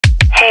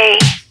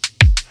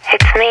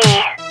It's me.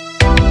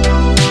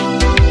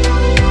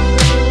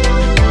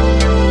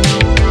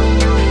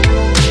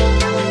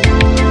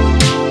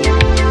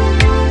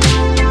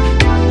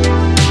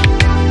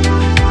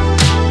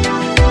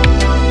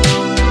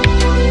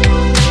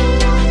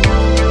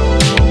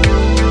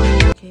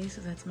 Okay,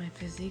 so that's my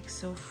physique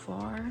so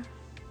far.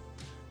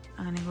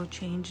 I'm gonna go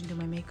change and do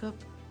my makeup,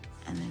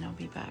 and then I'll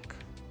be back.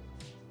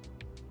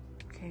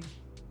 Okay,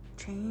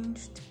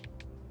 changed.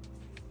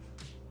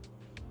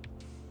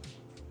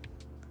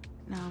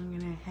 Now I'm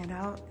gonna head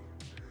out,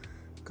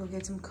 go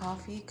get some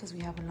coffee because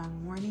we have a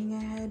long morning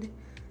ahead.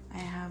 I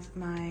have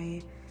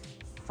my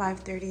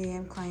 5:30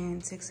 a.m.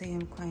 client, 6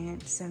 a.m.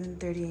 client,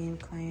 7:30 a.m.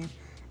 client,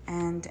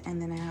 and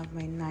then I have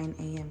my 9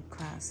 a.m.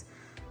 class.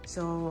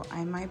 So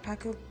I might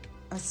pack up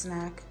a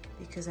snack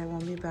because I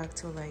won't be back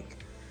till like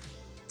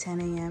 10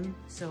 a.m.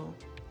 So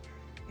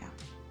yeah,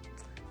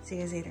 see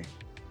you guys later.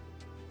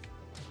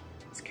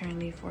 It's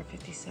currently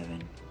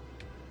 4:57.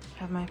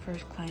 Have my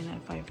first client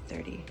at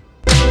 5:30.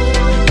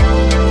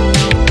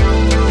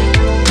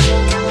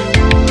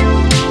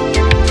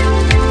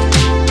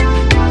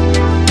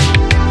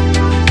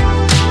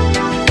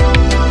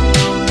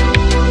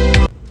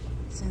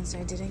 Since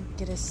I didn't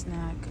get a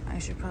snack, I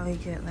should probably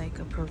get like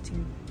a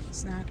protein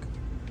snack.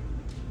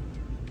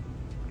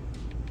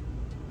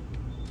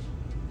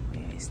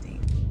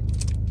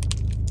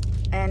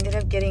 I ended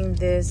up getting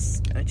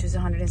this, which is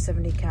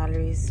 170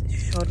 calories. It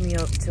showed me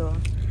up till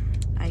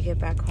I get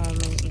back home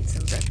and eat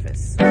some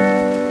breakfast.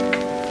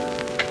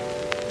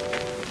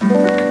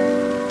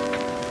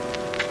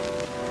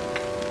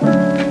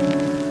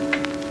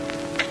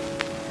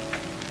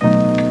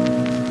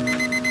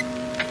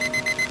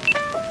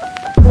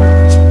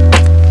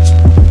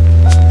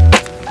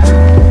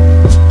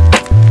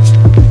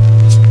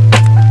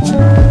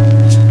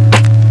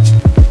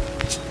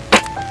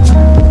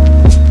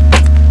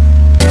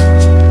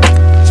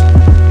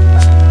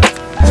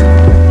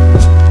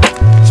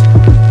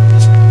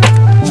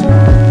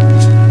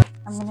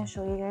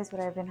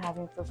 What I've been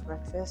having for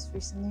breakfast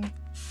recently.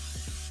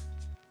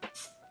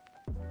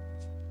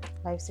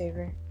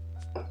 Lifesaver.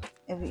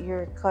 If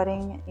you're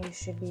cutting, you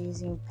should be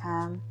using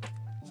Pam,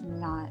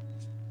 not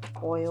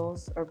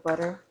oils or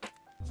butter.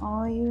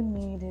 All you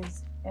need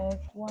is egg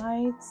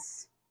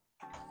whites,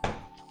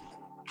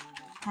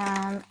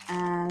 ham,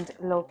 and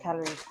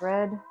low-calorie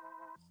bread,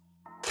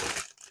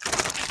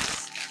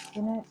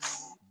 spinach,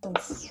 some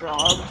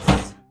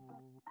straws.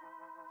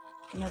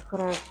 I'm gonna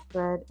put our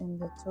bread in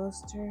the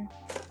toaster.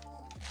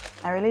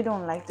 I really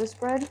don't like this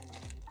bread,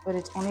 but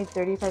it's only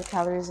 35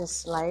 calories a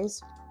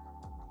slice,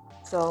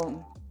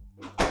 so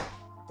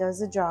does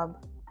the job.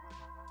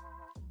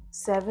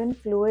 7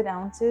 fluid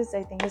ounces,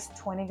 I think it's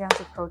 20 grams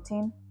of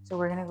protein, so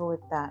we're gonna go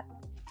with that.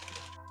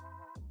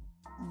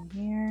 And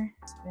here,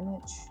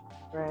 spinach,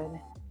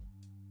 bread.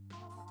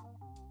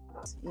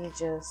 You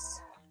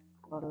just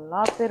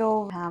flop it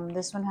over.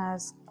 This one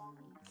has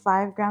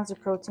 5 grams of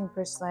protein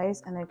per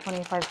slice, and they're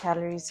 25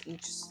 calories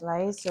each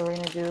slice, so we're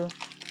gonna do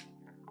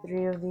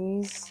 3 of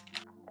these.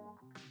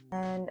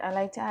 And I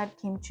like to add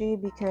kimchi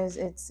because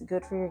it's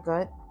good for your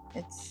gut.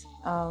 It's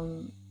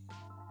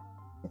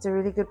a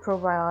really good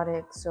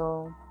probiotic,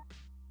 so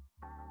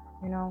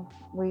you know,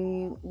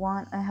 we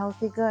want a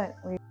healthy gut.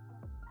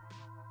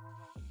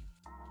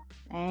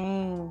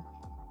 Dang.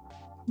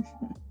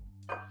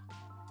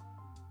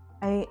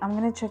 I'm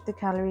gonna check the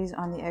calories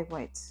on the egg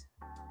whites,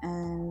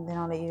 and then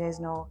I'll let you guys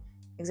know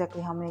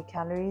exactly how many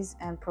calories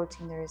and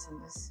protein there is in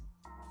this.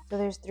 So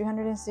there's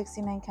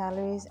 369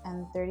 calories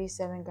and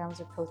 37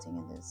 grams of protein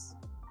in this.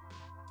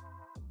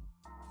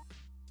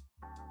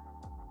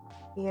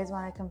 You guys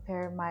want to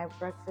compare my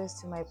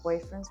breakfast to my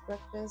boyfriend's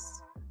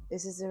breakfast?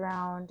 This is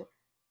around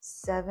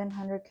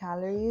 700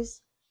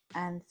 calories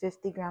and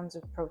 50 grams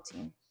of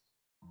protein.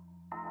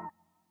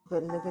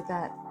 But look at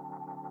that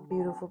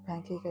beautiful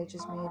pancake I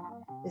just made.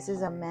 This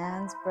is a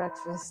man's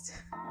breakfast.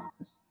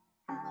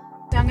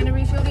 I'm gonna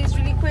refill these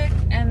really quick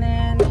and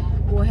then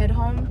we'll head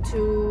home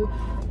to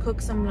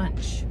cook some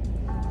lunch.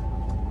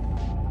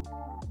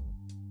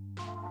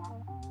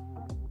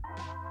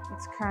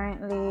 It's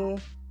currently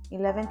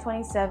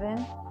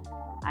 11:27.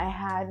 I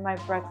had my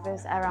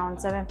breakfast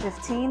around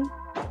 7:15.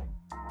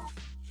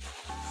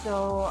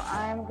 So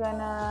I'm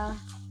gonna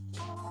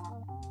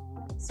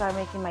start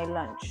making my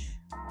lunch.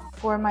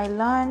 For my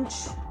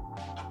lunch,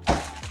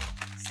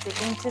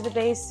 sticking to the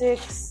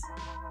basics,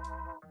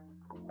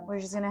 we're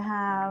just gonna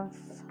have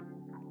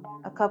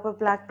a cup of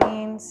black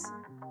beans,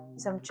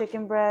 some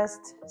chicken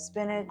breast,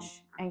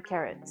 spinach, and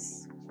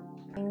carrots.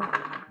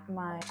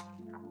 My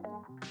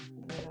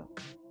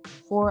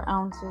 4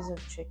 ounces of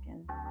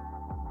chicken.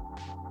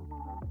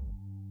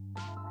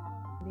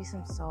 Maybe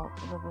some salt,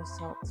 a little bit of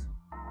salt.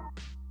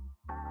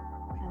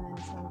 And then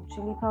some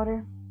chili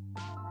powder.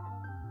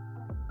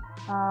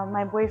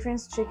 My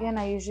boyfriend's chicken,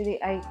 I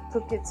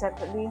cook it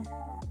separately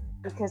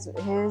because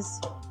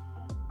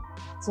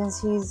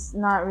since he's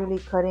not really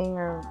cutting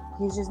or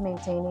he's just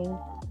maintaining,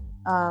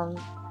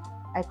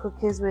 I cook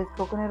his with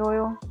coconut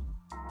oil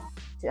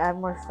to add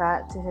more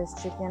fat to his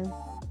chicken.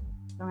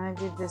 So I'm gonna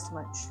do this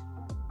much.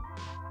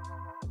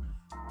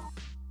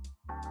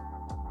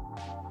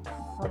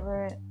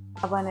 favorite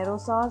habanero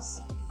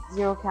sauce,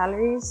 0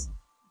 calories.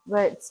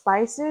 But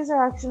spices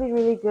are actually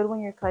really good when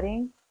you're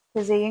cutting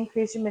because they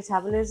increase your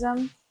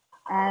metabolism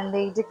and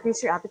they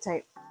decrease your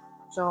appetite.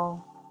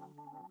 So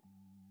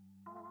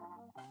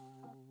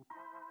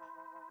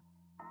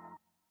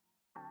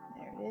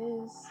there it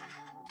is.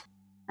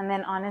 And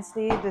then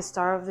honestly, the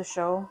star of the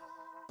show,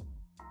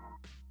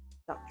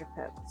 Dr.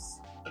 Peps.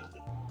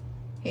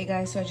 Hey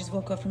guys, so I just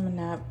woke up from a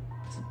nap,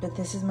 but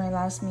this is my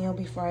last meal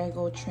before I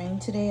go train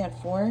today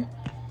at 4.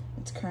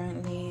 It's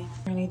currently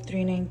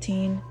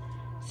 3:19,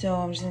 so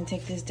I'm just gonna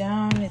take this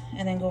down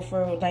and then go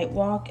for a light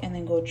walk and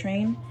then go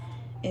train.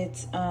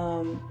 It's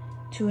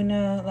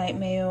tuna, light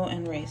mayo,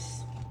 and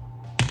rice.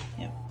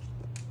 Yep.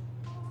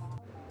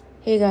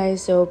 Hey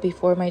guys, so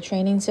before my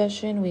training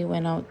session, we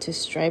went out to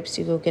Stripes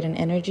to go get an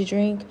energy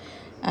drink.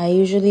 I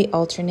usually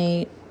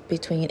alternate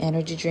between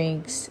energy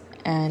drinks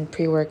and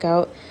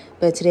pre-workout,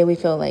 but today we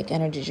felt like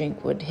energy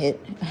drink would hit.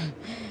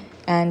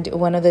 And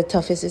one of the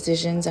toughest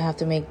decisions I have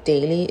to make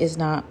daily is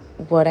not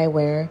what I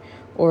wear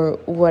or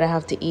what I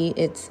have to eat.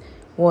 It's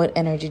what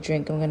energy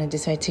drink I'm going to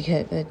decide to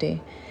get that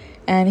day.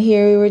 And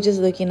here we were just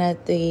looking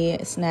at the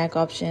snack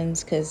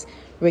options because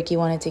Ricky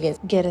wanted to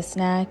get a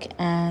snack.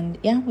 And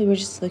yeah, we were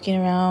just looking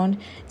around.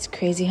 It's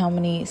crazy how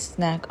many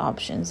snack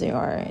options there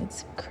are.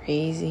 It's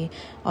crazy.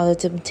 All the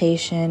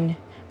temptation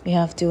we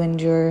have to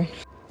endure.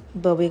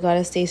 But we got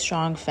to stay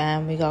strong,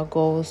 fam. We got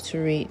goals to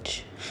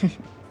reach.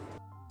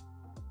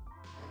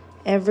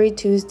 Every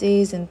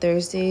Tuesdays and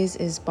Thursdays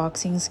is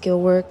boxing skill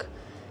work.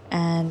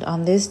 And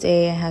on this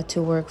day, I had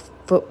to work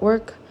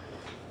footwork.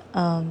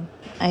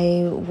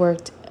 I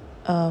worked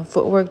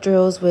footwork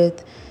drills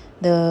with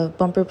the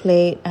bumper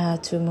plate. I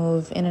had to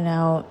move in and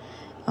out,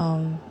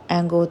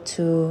 angle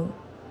to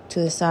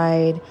the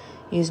side,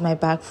 use my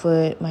back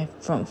foot, my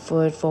front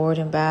foot, forward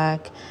and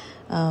back.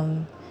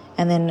 And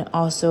then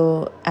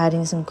also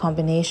adding some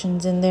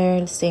combinations in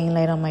there, staying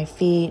light on my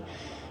feet,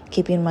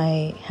 keeping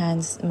my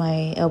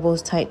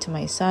elbows tight to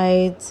my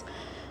sides.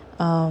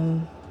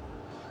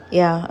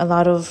 Yeah, a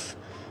lot of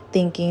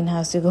thinking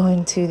has to go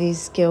into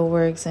these skill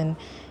works, and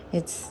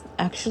it's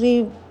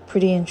actually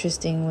pretty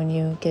interesting when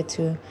you get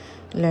to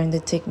learn the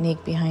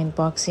technique behind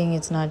boxing.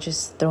 It's not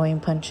just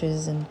throwing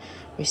punches and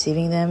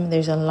receiving them.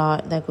 There's a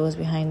lot that goes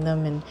behind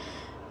them, and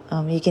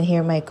you can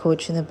hear my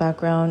coach in the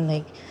background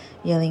like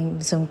yelling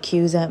some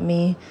cues at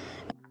me.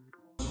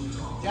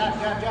 Jab,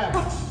 jab, jab.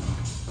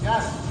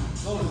 Jab.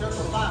 Go,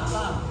 circle, bam,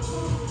 bam.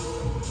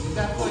 Use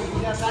that foot,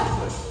 use that back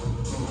foot.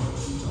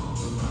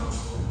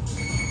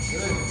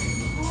 Good.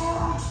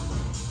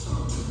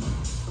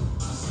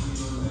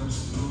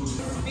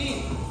 Speed.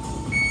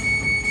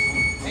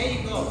 There you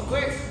go.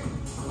 Quick.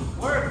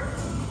 Work.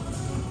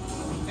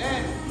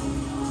 10,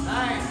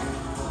 9,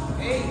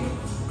 8,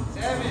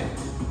 7,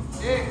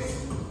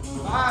 6,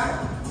 5,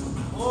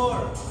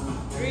 4,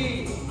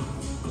 3,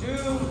 2,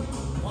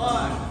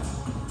 1.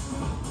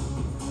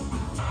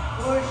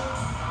 Push.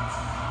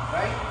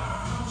 Right.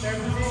 Start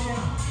position.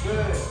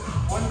 Good.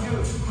 1, 2.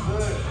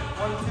 Good.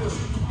 1, 2.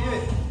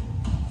 Pivot.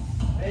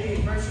 Ready.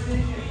 First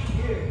position.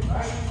 Here.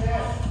 Right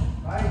step.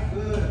 Right.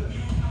 Good.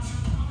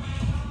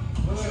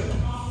 Good.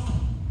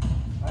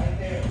 Right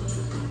there.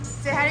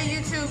 Say hi to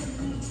YouTube.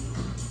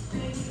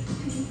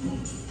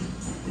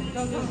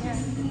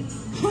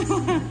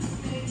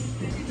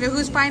 Look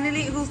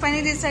who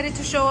finally decided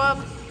to show up.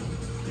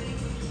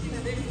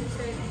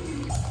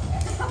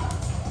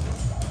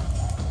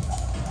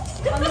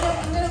 I'm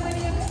gonna win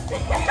you.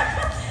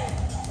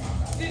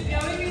 Dude, the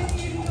only reason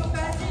you can go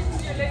faster is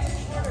because your legs are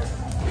shorter.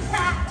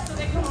 So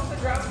they come off the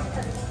ground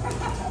quicker.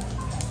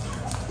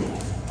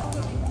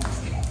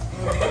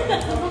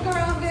 Look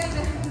around it.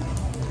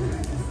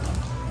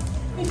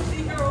 You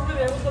see her over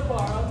there with the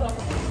bar on top of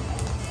her.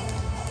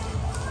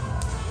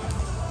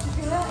 Did you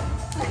feel that?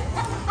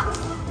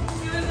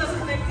 You was up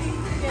connecting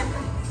again.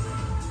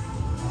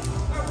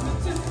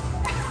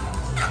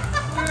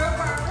 We were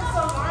apart for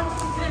so long,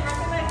 we didn't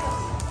recognize us.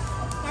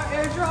 Our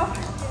airdrop.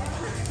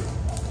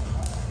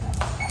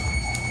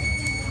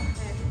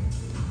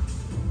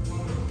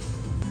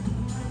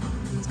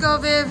 Let's go,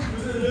 Viv.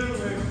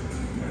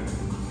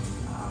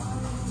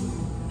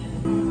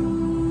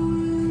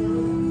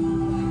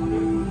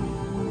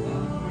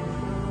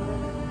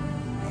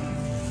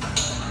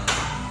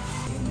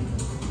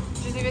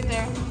 Just leave it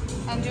there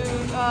and do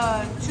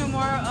 2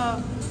 more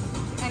of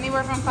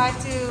anywhere from 5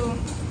 to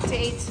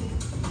 8.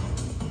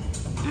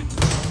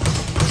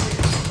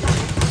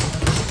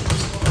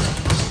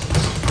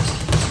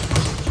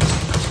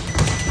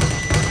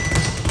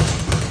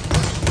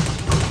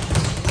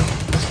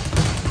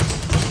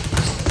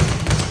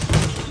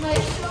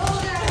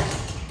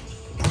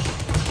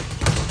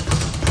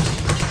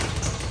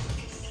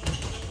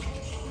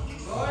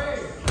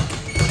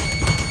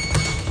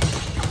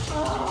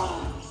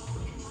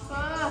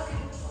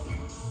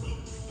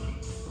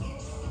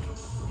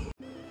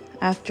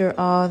 After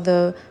all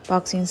the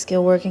boxing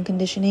skill work and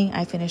conditioning,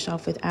 I finished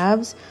off with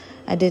abs.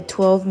 I did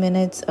 12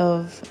 minutes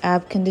of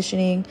ab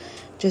conditioning,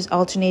 just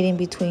alternating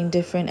between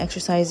different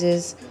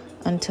exercises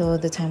until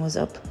the time was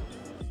up.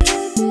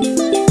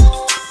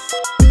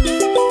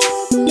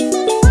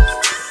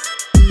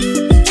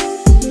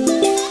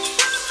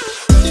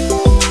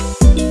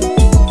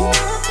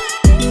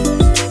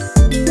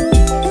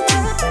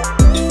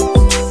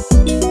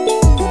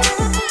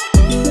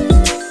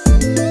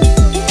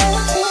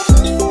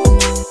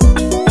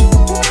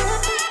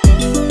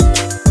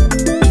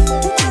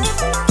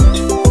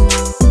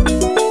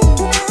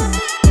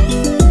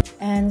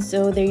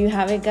 you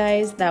have it,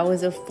 guys. That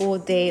was a full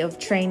day of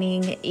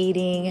training,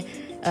 eating,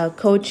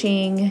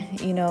 coaching,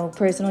 you know,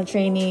 personal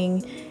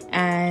training.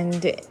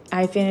 And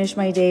I finished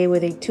my day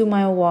with a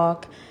 2-mile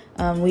walk.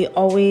 We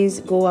always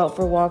go out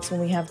for walks when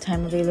we have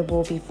time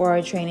available. Before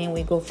our training,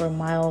 we go for a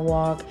mile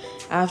walk.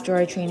 After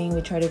our training,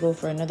 we try to go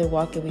for another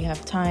walk if we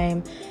have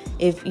time.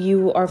 If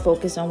you are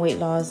focused on weight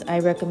loss, I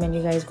recommend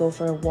you guys go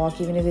for a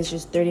walk, even if it's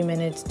just 30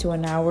 minutes to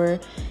an hour.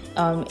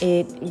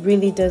 It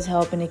really does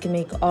help, and it can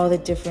make all the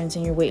difference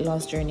in your weight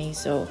loss journey.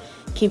 So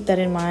keep that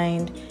in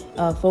mind.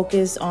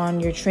 Focus on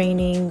your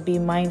training. Be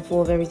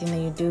mindful of everything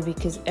that you do,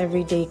 because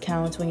every day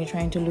counts when you're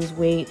trying to lose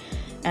weight.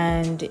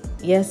 And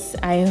yes,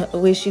 I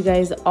wish you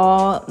guys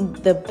all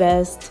the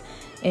best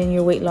in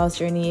your weight loss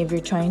journey if you're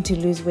trying to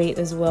lose weight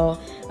as well.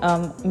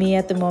 Me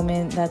at the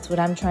moment, that's what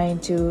I'm trying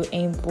to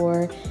aim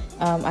for.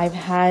 I've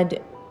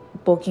had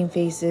bulking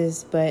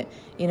faces, but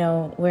you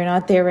know, we're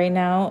not there right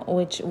now,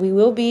 which we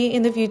will be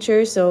in the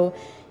future. So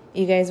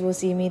you guys will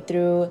see me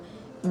through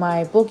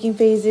my bulking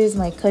phases,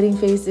 my cutting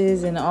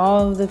phases, and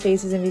all of the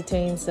phases in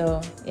between.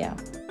 So yeah.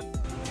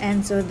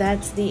 And so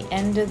that's the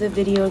end of the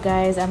video,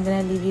 guys. I'm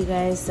gonna leave you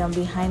guys some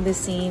behind the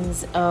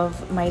scenes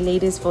of my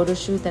latest photo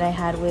shoot that I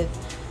had with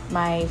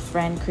my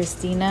friend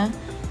Christina.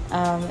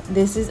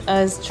 This is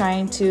us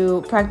trying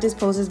to practice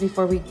poses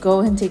before we go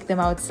and take them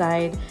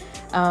outside.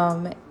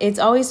 It's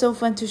always so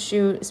fun to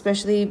shoot,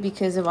 especially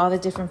because of all the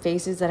different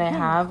phases that I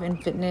have in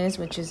fitness,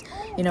 which is,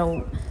 you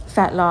know,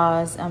 fat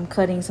loss, I'm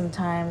cutting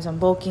sometimes, I'm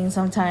bulking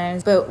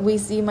sometimes, but we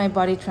see my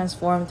body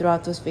transform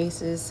throughout those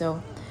phases.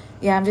 So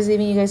yeah, I'm just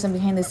leaving you guys some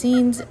behind the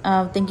scenes.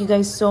 Thank you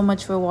guys so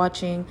much for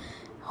watching.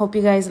 Hope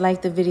you guys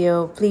liked the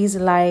video. Please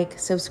like,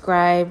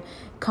 subscribe,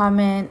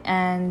 comment,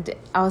 and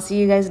I'll see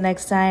you guys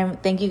next time.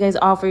 Thank you guys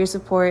all for your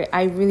support.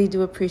 I really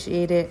do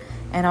appreciate it,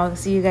 and I'll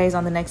see you guys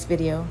on the next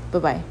video.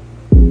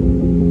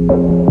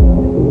 Bye-bye.